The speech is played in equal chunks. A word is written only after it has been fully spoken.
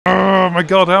my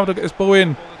god, how do I get this ball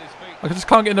in? I just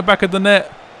can't get in the back of the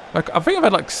net. Like, I think I've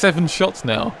had like 7 shots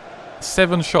now.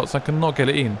 7 shots, I cannot get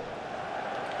it in.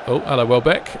 Oh, hello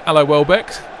Welbeck. Hello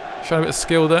Welbeck. Showing a bit of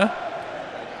skill there.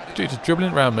 Dude, just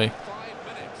dribbling around me.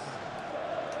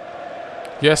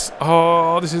 Yes.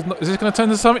 Oh, is this going to turn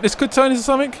into something? This could turn into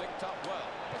something.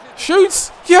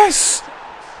 Shoots! Yes!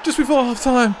 Just before half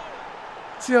time.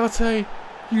 Ziarte,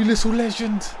 you little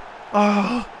legend.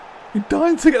 Ah, you're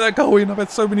dying to get that goal in. I've had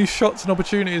so many shots and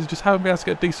opportunities, just haven't been able to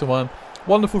get a decent one.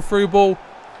 Wonderful through ball.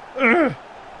 Ugh.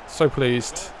 So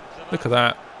pleased. Look at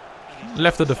that.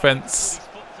 Left the defence.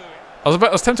 I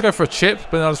was tempted to go for a chip,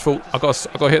 but then I just thought I got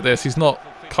to hit this. He's not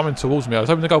coming towards me. I was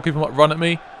hoping the goalkeeper might run at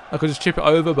me. I could just chip it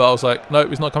over, but I was like, nope,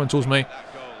 he's not coming towards me.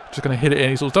 Just going to hit it in.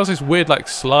 He sort of does this weird like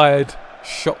slide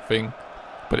shot thing,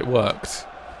 but it worked.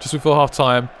 Just before half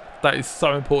time. That is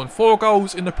so important. 4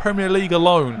 goals in the Premier League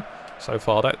alone so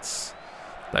far. That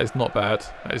is not bad.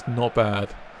 That is not bad.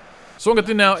 So what I'm going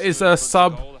to do now is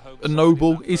sub a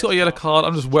Noble. He's got a yellow card.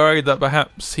 I'm just worried that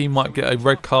perhaps he might get a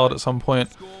red card at some point.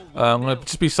 I'm going to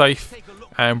just be safe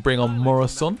and bring on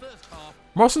Morrison.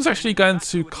 Morrison's actually going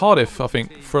to Cardiff, I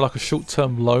think, for like a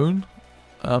short-term loan.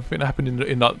 I think that happened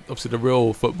in like, obviously the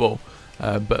real football.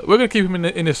 But we're going to keep him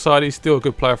in this side. He's still a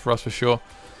good player for us for sure.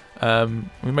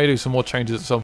 We may do some more changes at some